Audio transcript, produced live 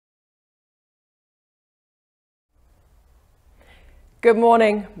Good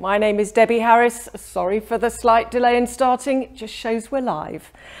morning, my name is Debbie Harris. Sorry for the slight delay in starting, it just shows we're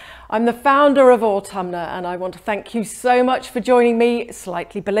live. I'm the founder of Autumna and I want to thank you so much for joining me,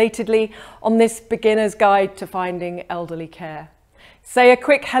 slightly belatedly, on this beginner's guide to finding elderly care. Say a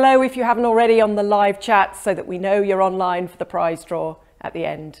quick hello if you haven't already on the live chat so that we know you're online for the prize draw at the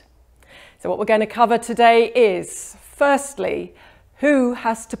end. So what we're going to cover today is, firstly, who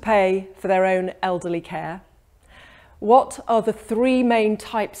has to pay for their own elderly care? What are the three main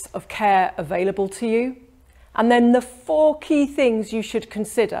types of care available to you? And then the four key things you should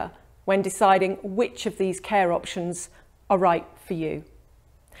consider when deciding which of these care options are right for you.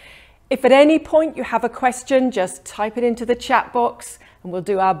 If at any point you have a question, just type it into the chat box and we'll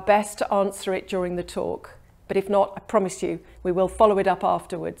do our best to answer it during the talk. But if not, I promise you, we will follow it up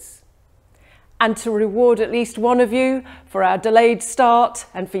afterwards. And to reward at least one of you for our delayed start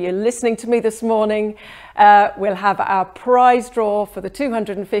and for you listening to me this morning, we'll have our prize draw for the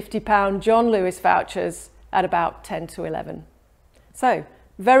 £250 John Lewis vouchers at about 10 to 11. So,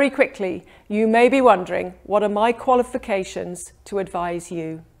 very quickly, you may be wondering, what are my qualifications to advise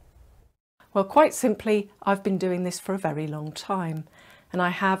you? Well, quite simply, I've been doing this for a very long time and I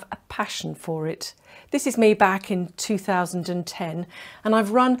have a passion for it. This is me back in 2010 and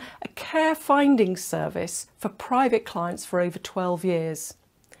I've run a care finding service for private clients for over 12 years.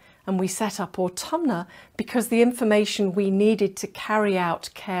 And we set up Autumna because the information we needed to carry out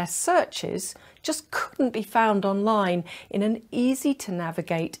care searches just couldn't be found online in an easy to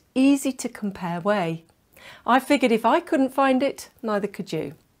navigate, easy to compare way. I figured if I couldn't find it, neither could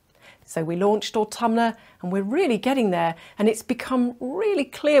you. So we launched Autumna and we're really getting there, and it's become really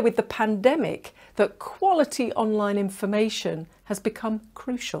clear with the pandemic that quality online information has become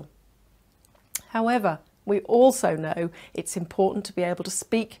crucial. However, we also know it's important to be able to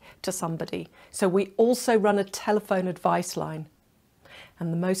speak to somebody, so we also run a telephone advice line.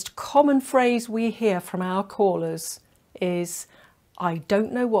 And the most common phrase we hear from our callers is, "I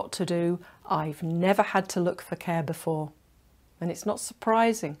don't know what to do, I've never had to look for care before." And it's not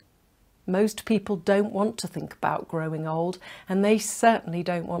surprising. Most people don't want to think about growing old, and they certainly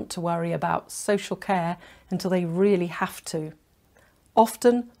don't want to worry about social care until they really have to.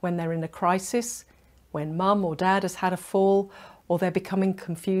 Often when they're in a crisis, when mum or dad has had a fall, or they're becoming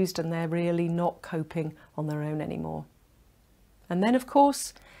confused and they're really not coping on their own anymore. And then of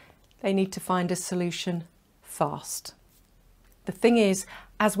course, they need to find a solution fast. The thing is,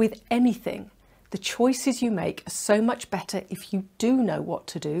 as with anything, the choices you make are so much better if you do know what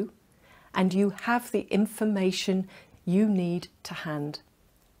to do and you have the information you need to hand.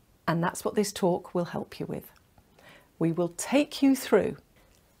 And that's what this talk will help you with. We will take you through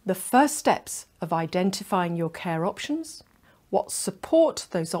the first steps of identifying your care options, what support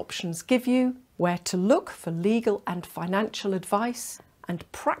those options give you, where to look for legal and financial advice, and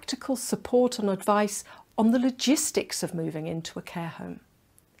practical support and advice on the logistics of moving into a care home.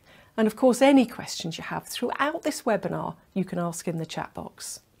 And of course, any questions you have throughout this webinar, you can ask in the chat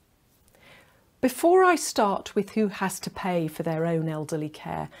box. Before I start with who has to pay for their own elderly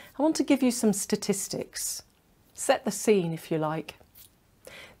care, I want to give you some statistics. Set the scene if you like.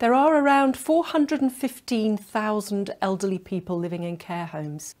 There are around 415,000 elderly people living in care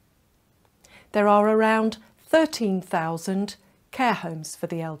homes. There are around 13,000 care homes for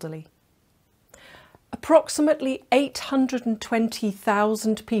the elderly. Approximately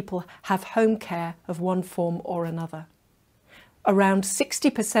 820,000 people have home care of one form or another. Around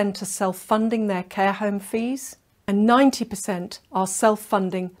 60% are self-funding their care home fees and 90% are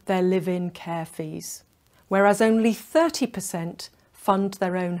self-funding their live-in care fees, whereas only 30% fund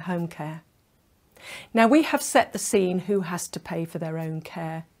their own home care. Now, we have set the scene who has to pay for their own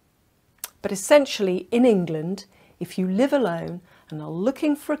care. But essentially in England, if you live alone and are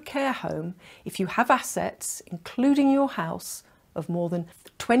looking for a care home, if you have assets, including your house, of more than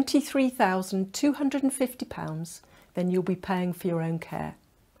 £23,250, then you'll be paying for your own care.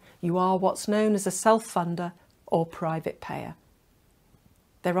 You are what's known as a self-funder or private payer.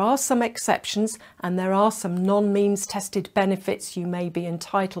 There are some exceptions and there are some non-means tested benefits you may be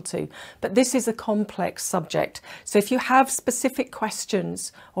entitled to, but this is a complex subject. So if you have specific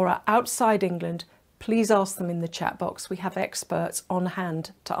questions or are outside England, please ask them in the chat box. We have experts on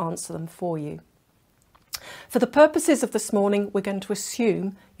hand to answer them for you. For the purposes of this morning, we're going to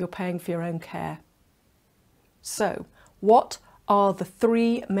assume you're paying for your own care. So, what are the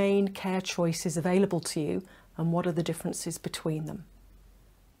three main care choices available to you and what are the differences between them?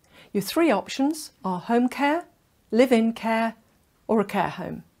 Your three options are home care, live-in care or a care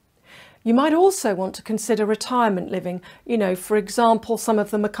home. You might also want to consider retirement living, for example, some of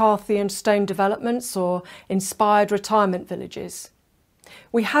the McCarthy and Stone developments or inspired retirement villages.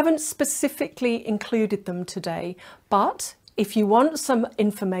 We haven't specifically included them today, but if you want some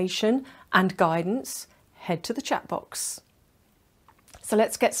information and guidance, head to the chat box. So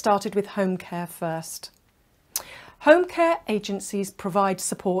let's get started with home care first. Home care agencies provide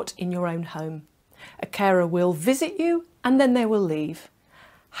support in your own home. A carer will visit you and then they will leave.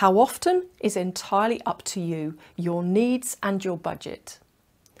 How often is entirely up to you, your needs and your budget.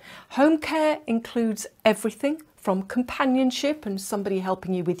 Home care includes everything from companionship and somebody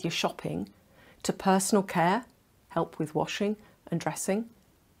helping you with your shopping to personal care, help with washing and dressing,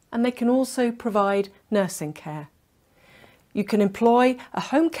 and they can also provide nursing care. You can employ a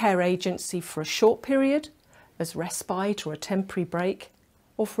home care agency for a short period as respite or a temporary break,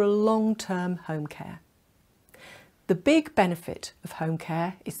 or for a long-term home care. The big benefit of home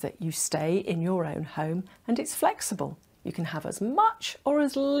care is that you stay in your own home and it's flexible. You can have as much or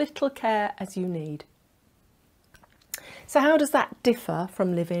as little care as you need. So how does that differ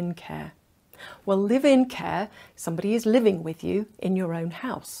from live-in care? Well, live-in care, somebody is living with you in your own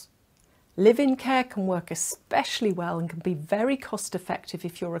house. Live-in care can work especially well and can be very cost effective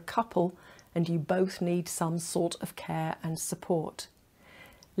if you're a couple and you both need some sort of care and support.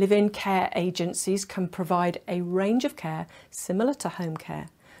 Live-in care agencies can provide a range of care similar to home care.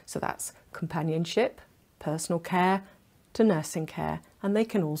 So that's companionship, personal care to nursing care, and they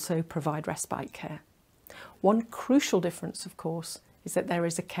can also provide respite care. One crucial difference, of course, is that there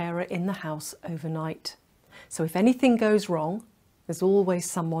is a carer in the house overnight. So if anything goes wrong, there's always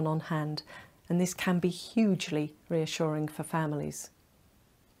someone on hand, and this can be hugely reassuring for families.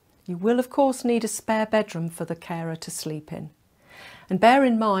 You will, of course, need a spare bedroom for the carer to sleep in. And bear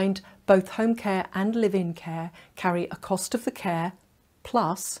in mind, both home care and live-in care carry a cost of the care,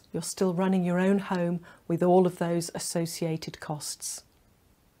 plus you're still running your own home with all of those associated costs.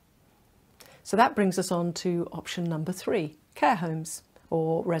 So that brings us on to option number 3, care homes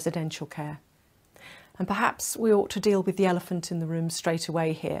or residential care. And perhaps we ought to deal with the elephant in the room straight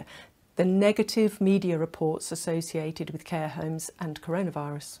away here, the negative media reports associated with care homes and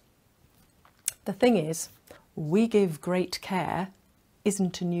coronavirus. The thing is, we give great care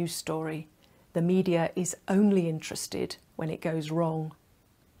isn't a news story. The media is only interested when it goes wrong.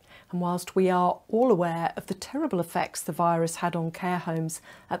 And whilst we are all aware of the terrible effects the virus had on care homes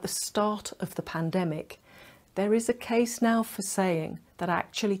at the start of the pandemic, there is a case now for saying that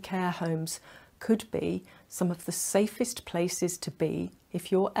actually care homes could be some of the safest places to be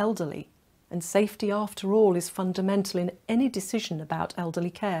if you're elderly. And safety, after all, is fundamental in any decision about elderly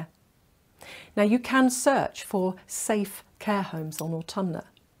care. Now, you can search for safe care homes on Autumna,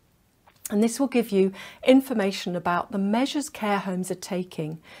 and this will give you information about the measures care homes are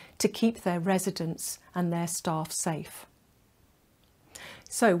taking to keep their residents and their staff safe.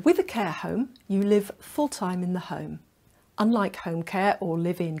 So with a care home, you live full-time in the home. Unlike home care or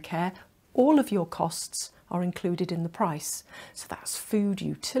live-in care, all of your costs are included in the price. So that's food,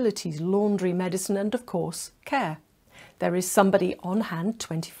 utilities, laundry, medicine, and of course, care. There is somebody on hand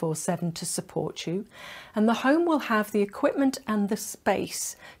 24/7 to support you, and the home will have the equipment and the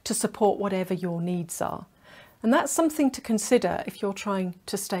space to support whatever your needs are. And that's something to consider if you're trying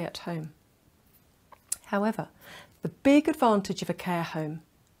to stay at home. However, the big advantage of a care home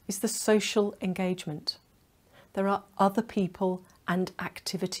is the social engagement. There are other people and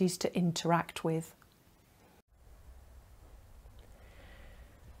activities to interact with.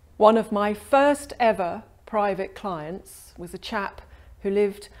 One of my first ever private clients was a chap who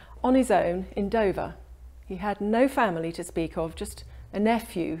lived on his own in Dover. He had no family to speak of, just a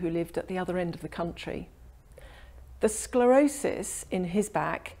nephew who lived at the other end of the country. The sclerosis in his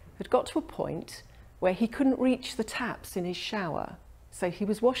back had got to a point where he couldn't reach the taps in his shower, so he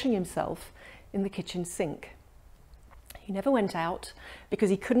was washing himself in the kitchen sink. He never went out because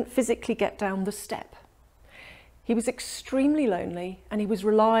he couldn't physically get down the step. He was extremely lonely and he was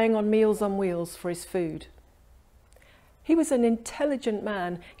relying on Meals on Wheels for his food. He was an intelligent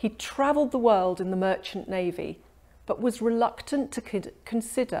man. He travelled the world in the Merchant Navy, but was reluctant to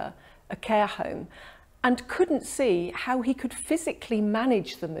consider a care home and couldn't see how he could physically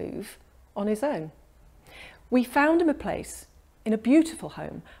manage the move on his own. We found him a place in a beautiful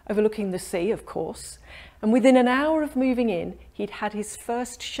home overlooking the sea, of course, and within an hour of moving in, he'd had his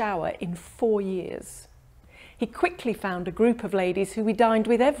first shower in 4 years. He quickly found a group of ladies who he dined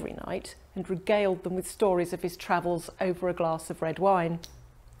with every night and regaled them with stories of his travels over a glass of red wine.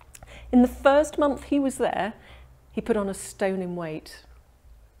 In the first month he was there, he put on a stone in weight.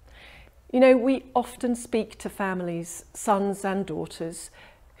 You know, we often speak to families, sons and daughters,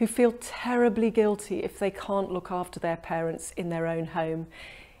 who feel terribly guilty if they can't look after their parents in their own home.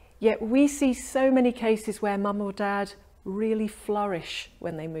 Yet we see so many cases where mum or dad really flourish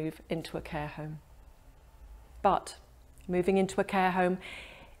when they move into a care home. But moving into a care home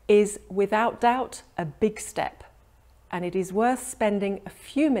is without doubt a big step, and it is worth spending a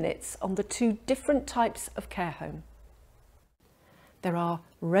few minutes on the two different types of care home. There are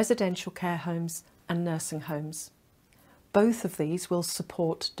residential care homes and nursing homes. Both of these will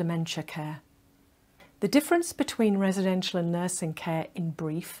support dementia care. The difference between residential and nursing care in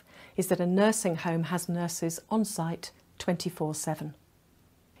brief is that a nursing home has nurses on site 24/7.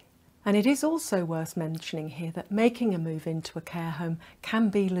 And it is also worth mentioning here that making a move into a care home can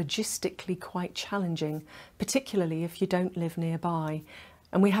be logistically quite challenging, particularly if you don't live nearby.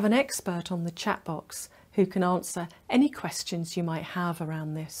 And we have an expert on the chat box who can answer any questions you might have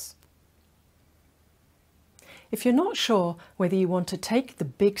around this. If you're not sure whether you want to take the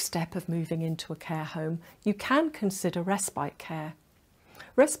big step of moving into a care home, you can consider respite care.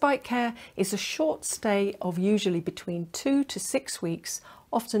 Respite care is a short stay of usually between 2 to 6 weeks,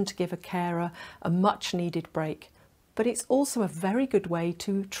 often to give a carer a much needed break, but it's also a very good way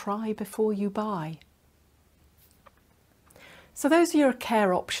to try before you buy. So those are your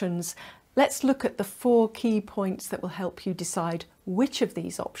care options. Let's look at the 4 key points that will help you decide which of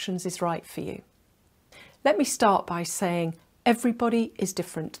these options is right for you. Let me start by saying everybody is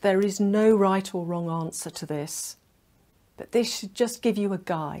different. There is no right or wrong answer to this, but this should just give you a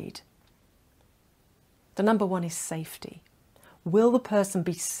guide. The number one is safety. Will the person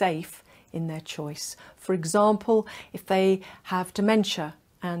be safe in their choice? For example, if they have dementia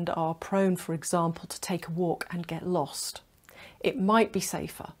and are prone, for example, to take a walk and get lost, it might be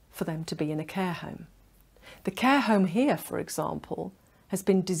safer for them to be in a care home. The care home here, for example, has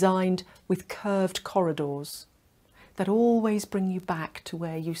been designed with curved corridors that always bring you back to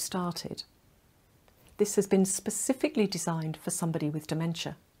where you started. This has been specifically designed for somebody with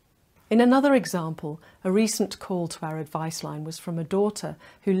dementia. In another example, a recent call to our advice line was from a daughter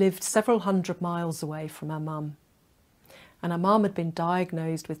who lived several hundred miles away from her mum. And her mum had been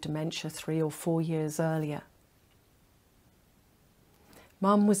diagnosed with dementia 3 or 4 years earlier.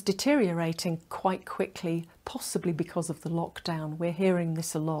 Mum was deteriorating quite quickly, possibly because of the lockdown. We're hearing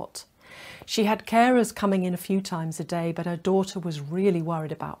this a lot. She had carers coming in a few times a day, but her daughter was really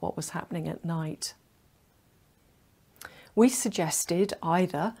worried about what was happening at night. We suggested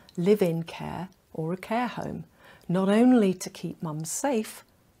either live-in care or a care home, not only to keep Mum safe,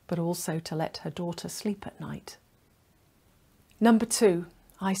 but also to let her daughter sleep at night. Number 2,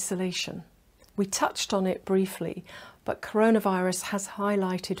 isolation. We touched on it briefly, but coronavirus has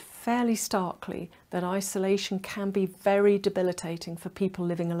highlighted fairly starkly that isolation can be very debilitating for people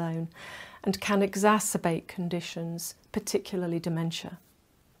living alone and can exacerbate conditions, particularly dementia.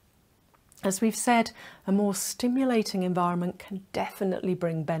 As we've said, a more stimulating environment can definitely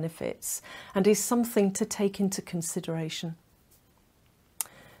bring benefits and is something to take into consideration.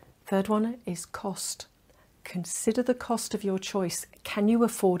 Third one is cost. Consider the cost of your choice. Can you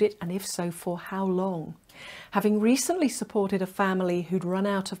afford it, and if so, for how long? Having recently supported a family who'd run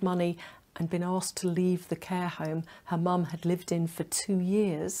out of money and been asked to leave the care home her mum had lived in for 2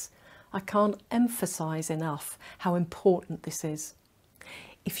 years, I can't emphasise enough how important this is.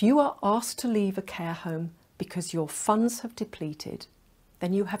 If you are asked to leave a care home because your funds have depleted,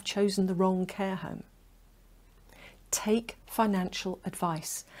 then you have chosen the wrong care home. Take financial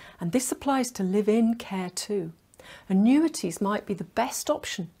advice, and this applies to live-in care too. Annuities might be the best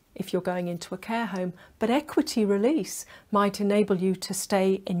option if you're going into a care home, but equity release might enable you to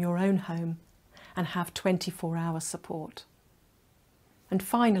stay in your own home and have 24-hour support. And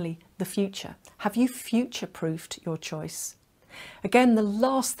finally, the future. Have you future-proofed your choice? Again, the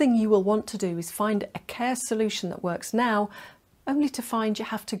last thing you will want to do is find a care solution that works now, only to find you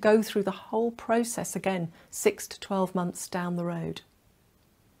have to go through the whole process again 6 to 12 months down the road.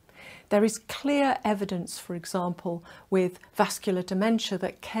 There is clear evidence, for example, with vascular dementia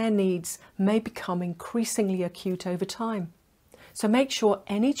that care needs may become increasingly acute over time. So make sure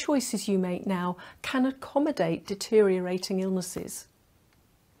any choices you make now can accommodate deteriorating illnesses.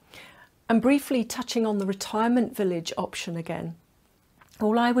 And briefly touching on the retirement village option again,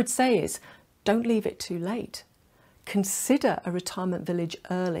 all I would say is don't leave it too late. Consider a retirement village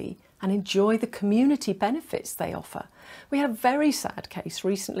early and enjoy the community benefits they offer. We had a very sad case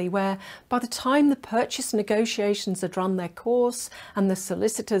recently where by the time the purchase negotiations had run their course and the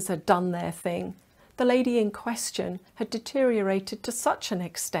solicitors had done their thing, the lady in question had deteriorated to such an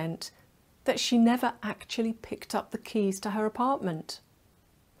extent that she never actually picked up the keys to her apartment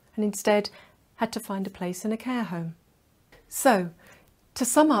and instead had to find a place in a care home. So, to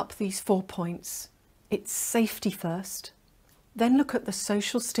sum up these 4 points, it's safety first, then look at the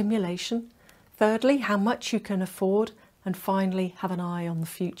social stimulation, thirdly, how much you can afford, and finally have an eye on the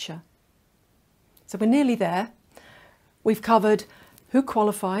future. So we're nearly there. We've covered who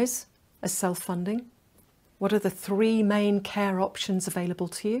qualifies as self-funding, what are the 3 main care options available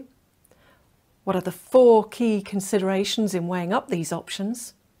to you, what are the 4 key considerations in weighing up these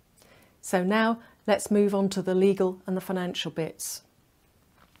options. So now let's move on to the legal and the financial bits.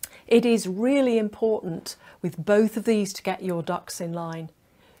 It is really important with both of these to get your ducks in line.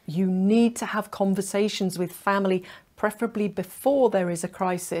 You need to have conversations with family, preferably before there is a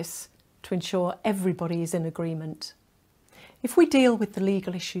crisis, to ensure everybody is in agreement. If we deal with the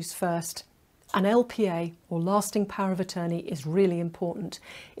legal issues first, an LPA or lasting power of attorney is really important.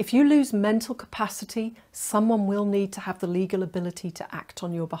 If you lose mental capacity, someone will need to have the legal ability to act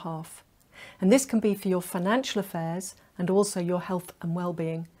on your behalf. And this can be for your financial affairs and also your health and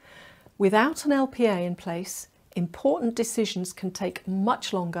well-being. Without an LPA in place, important decisions can take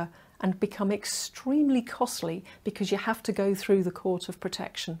much longer and become extremely costly because you have to go through the court of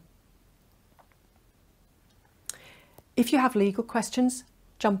protection. If you have legal questions,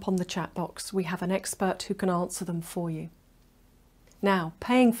 jump on the chat box. We have an expert who can answer them for you. Now,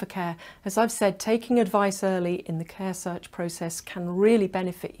 paying for care. As I've said, taking advice early in the care search process can really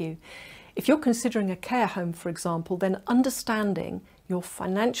benefit you. If you're considering a care home, for example, then understanding your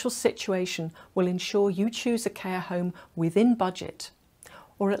financial situation will ensure you choose a care home within budget,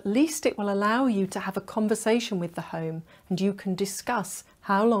 or at least it will allow you to have a conversation with the home and you can discuss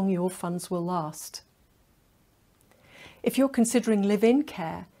how long your funds will last. If you're considering live-in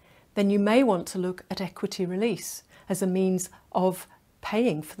care, then you may want to look at equity release as a means of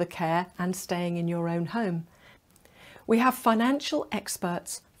paying for the care and staying in your own home. We have financial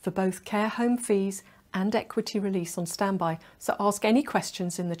experts for both care home fees and equity release on standby, so ask any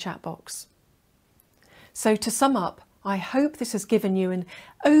questions in the chat box. So to sum up, I hope this has given you an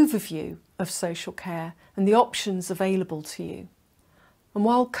overview of social care and the options available to you. And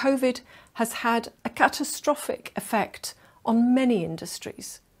while COVID has had a catastrophic effect on many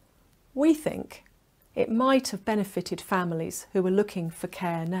industries, we think it might have benefited families who are looking for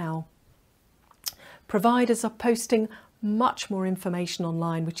care now. Providers are posting much more information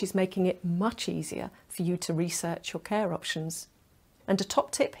online, which is making it much easier for you to research your care options. And a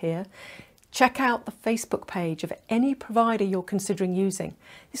top tip here, check out the Facebook page of any provider you're considering using.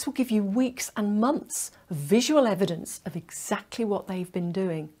 This will give you weeks and months of visual evidence of exactly what they've been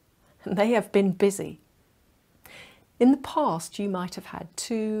doing. And they have been busy. In the past, you might have had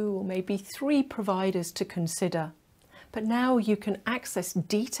 2 or maybe 3 providers to consider, but now you can access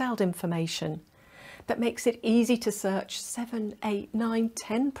detailed information that makes it easy to search 7, 8, 9,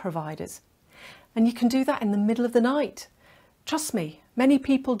 10 providers. And you can do that in the middle of the night. Trust me, many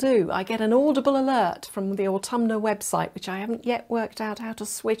people do. I get an audible alert from the Autumna website, which I haven't yet worked out how to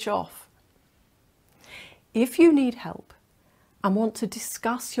switch off. If you need help and want to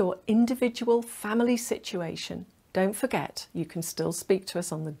discuss your individual family situation, don't forget you can still speak to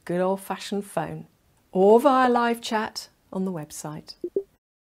us on the good old-fashioned phone or via live chat on the website.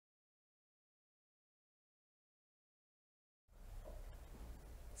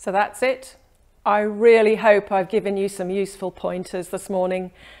 So that's it. I really hope I've given you some useful pointers this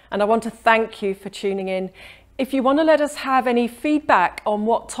morning, and I want to thank you for tuning in. If you want to let us have any feedback on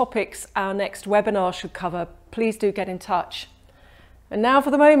what topics our next webinar should cover, please do get in touch. And now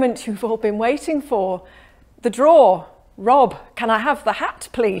for the moment you've all been waiting for, the draw. Rob, can I have the hat,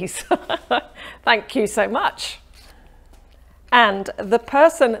 please? Thank you so much. And the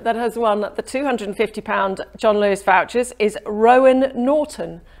person that has won the £250 John Lewis vouchers is Rowan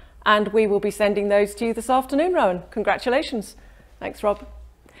Norton. And we will be sending those to you this afternoon, Rowan. Congratulations. Thanks, Rob.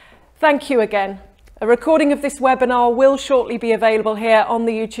 Thank you again. A recording of this webinar will shortly be available here on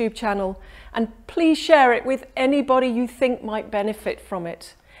the YouTube channel. And please share it with anybody you think might benefit from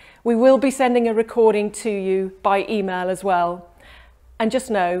it. We will be sending a recording to you by email as well. And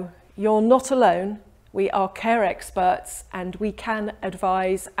just know, you're not alone. We are care experts and we can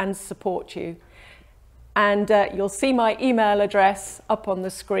advise and support you. And you'll see my email address up on the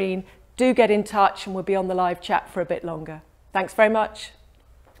screen. Do get in touch and we'll be on the live chat for a bit longer. Thanks very much.